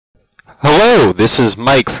Hello, this is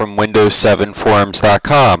Mike from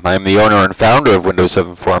Windows7Forums.com. I'm the owner and founder of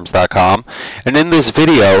Windows7Forums.com, and in this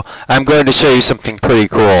video I'm going to show you something pretty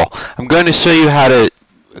cool. I'm going to show you how to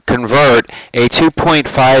convert a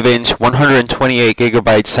 2.5-inch 128GB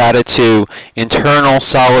SATA 2 internal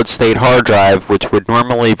solid-state hard drive, which would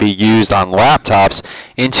normally be used on laptops,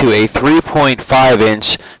 into a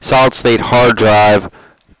 3.5-inch solid-state hard drive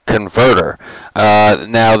converter.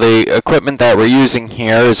 Now the equipment that we're using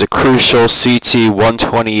here is a Crucial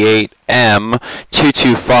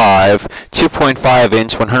CT128M225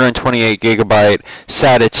 2.5-inch 128GB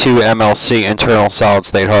SATA 2 MLC internal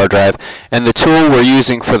solid-state hard drive, and the tool we're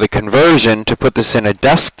using for the conversion to put this in a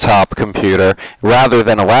desktop computer rather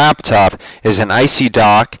than a laptop is an IC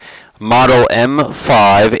dock model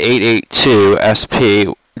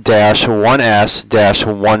M5882SP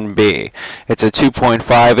 1S-1B. It's a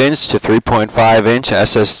 2.5-inch to 3.5-inch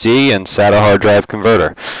SSD and SATA hard drive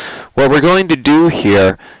converter. What we're going to do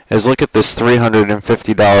here is look at this $350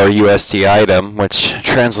 USD item, which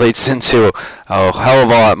translates into a hell of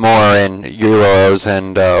a lot more in euros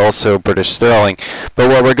and also British sterling. But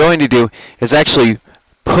what we're going to do is actually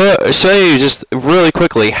show you just really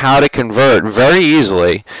quickly how to convert very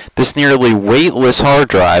easily this nearly weightless hard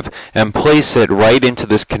drive and place it right into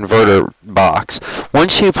this converter box.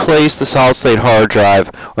 Once you place the solid state hard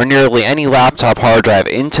drive or nearly any laptop hard drive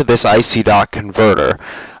into this IC dock converter,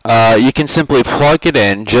 you can simply plug it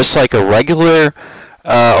in just like a regular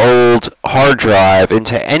old hard drive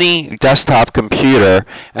into any desktop computer,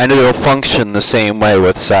 and it'll function the same way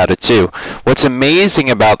with SATA 2. What's amazing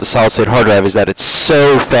about the solid state hard drive is that it's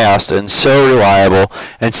so fast and so reliable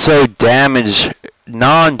and so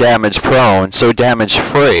non-damage prone, so damage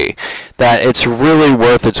free, that it's really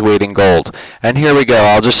worth its weight in gold. And here we go.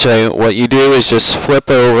 I'll just show you. What you do is just flip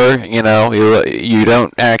over. You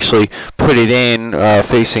don't actually put it in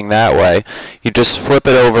facing that way. You just flip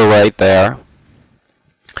it over right there.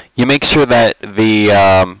 You make sure that the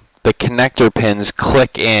connector pins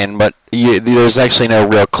click in, but there's actually no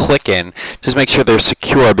real click in. Just make sure they're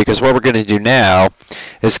secure, because what we're going to do now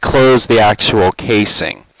is close the actual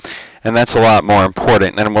casing. And that's a lot more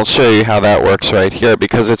important, and we'll show you how that works right here,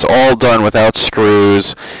 because it's all done without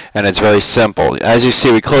screws and it's very simple. As you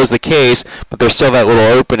see, we close the case, but there's still that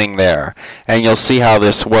little opening there, and you'll see how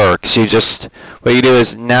this works. What you do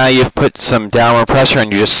is, now you've put some downward pressure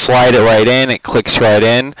and you just slide it right in. It clicks right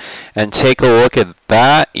in, and take a look at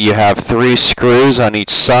that. You have 3 screws on each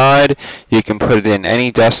side. You can put it in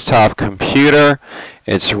any desktop computer.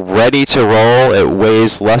 It's ready to roll. It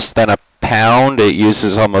weighs less than a pound. It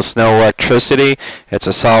uses almost no electricity. It's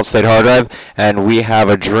a solid state hard drive, and we have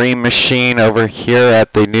a dream machine over here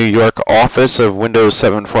at the New York office of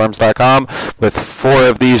Windows7Forums.com with 4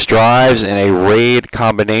 of these drives in a RAID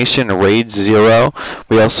combination, RAID 0.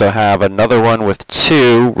 We also have another one with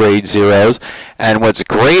 2 RAID 0s, and what's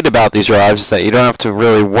great about these drives is that you don't have to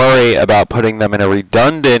really worry about putting them in a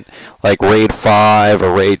redundant like RAID 5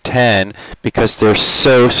 or RAID 10, because they're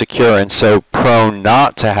so secure and so prone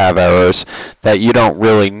not to have errors that you don't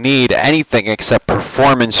really need anything except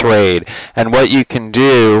performance RAID. And what you can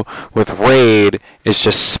do with RAID is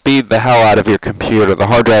just speed the hell out of your computer. The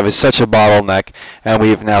hard drive is such a bottleneck, and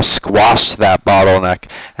we've now squashed that bottleneck.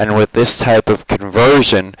 And with this type of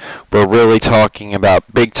conversion, we're really talking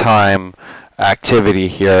about big time activity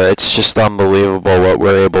here. It's just unbelievable what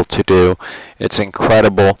we're able to do. It's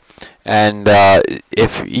incredible. And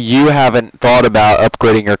if you haven't thought about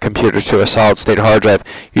upgrading your computer to a solid state hard drive,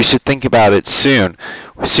 you should think about it soon.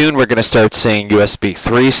 Soon we're going to start seeing USB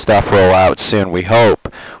 3 stuff roll out soon, we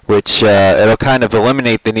hope, which it'll kind of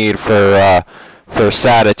eliminate the need for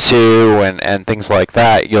SATA 2 and things like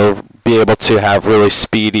that. You'll be able to have really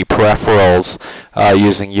speedy peripherals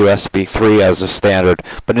using USB 3 as a standard.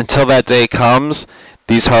 But until that day comes,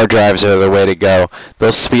 these hard drives are the way to go.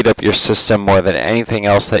 They'll speed up your system more than anything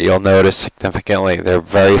else that you'll notice significantly. They're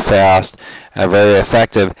very fast and very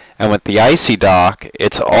effective. And with the IC dock,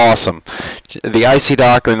 it's awesome. The IC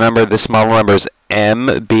dock, remember, this model number is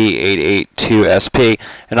MB882SP,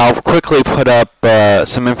 and I'll quickly put up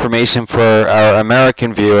some information for our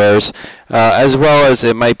American viewers, as well as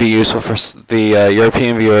it might be useful for the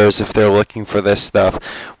European viewers if they're looking for this stuff.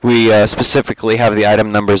 We specifically have the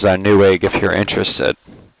item numbers on Newegg if you're interested.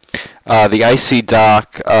 The IC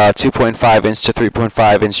dock 2.5-inch to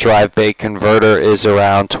 3.5-inch drive bay converter is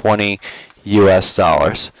around $20 US.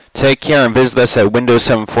 Take care and visit us at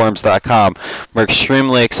Windows7Forums.com. We're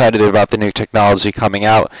extremely excited about the new technology coming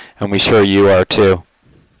out, and we sure you are too.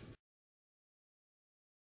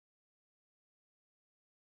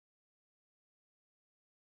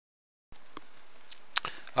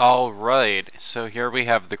 Alright, so here we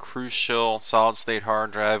have the Crucial solid state hard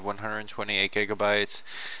drive, 128 gigabytes.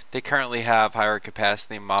 They currently have higher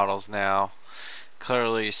capacity models now.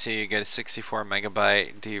 Clearly you see you get a 64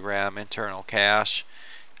 megabyte DRAM internal cache,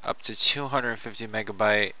 up to 250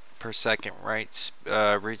 megabyte per second read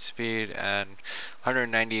speed, and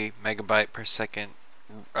 190 megabyte per second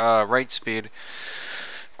write speed.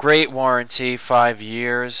 Great warranty, 5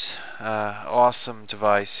 years. Awesome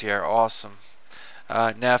device here, awesome.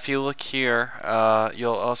 Now if you look here,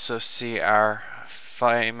 you'll also see our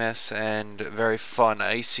famous and very fun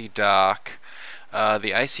IC dock.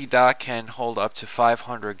 The IC dock can hold up to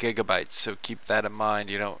 500 gigabytes, so keep that in mind.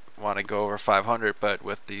 You don't want to go over 500, but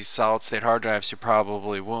with these solid state hard drives you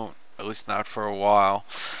probably won't, at least not for a while.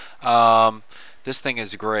 This thing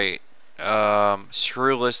is great.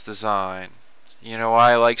 Screwless design. You know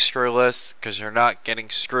why I like screwless? Because you're not getting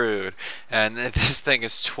screwed. And this thing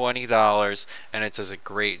is $20 and it does a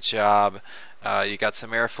great job. You got some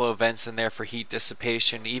airflow vents in there for heat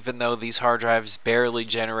dissipation, even though these hard drives barely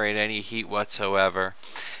generate any heat whatsoever.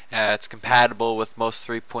 It's compatible with most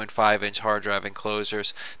 3.5-inch hard drive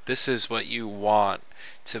enclosures. This is what you want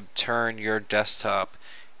to turn your desktop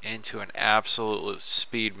into an absolute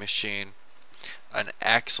speed machine. An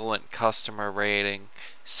excellent customer rating,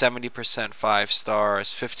 70% 5 stars,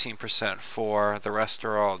 15% 4. The rest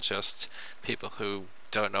are all just people who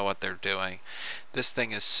don't know what they're doing. This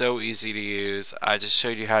thing is so easy to use. I just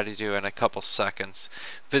showed you how to do it in a couple seconds.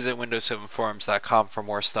 Visit Windows7forums.com for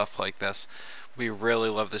more stuff like this. We really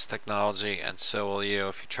love this technology, and so will you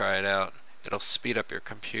if you try it out. It'll speed up your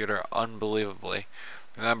computer unbelievably.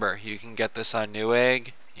 Remember, you can get this on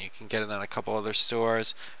Newegg. You can get it in a couple other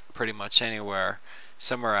stores. Pretty much anywhere,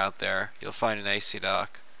 somewhere out there, you'll find an AC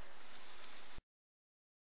dock.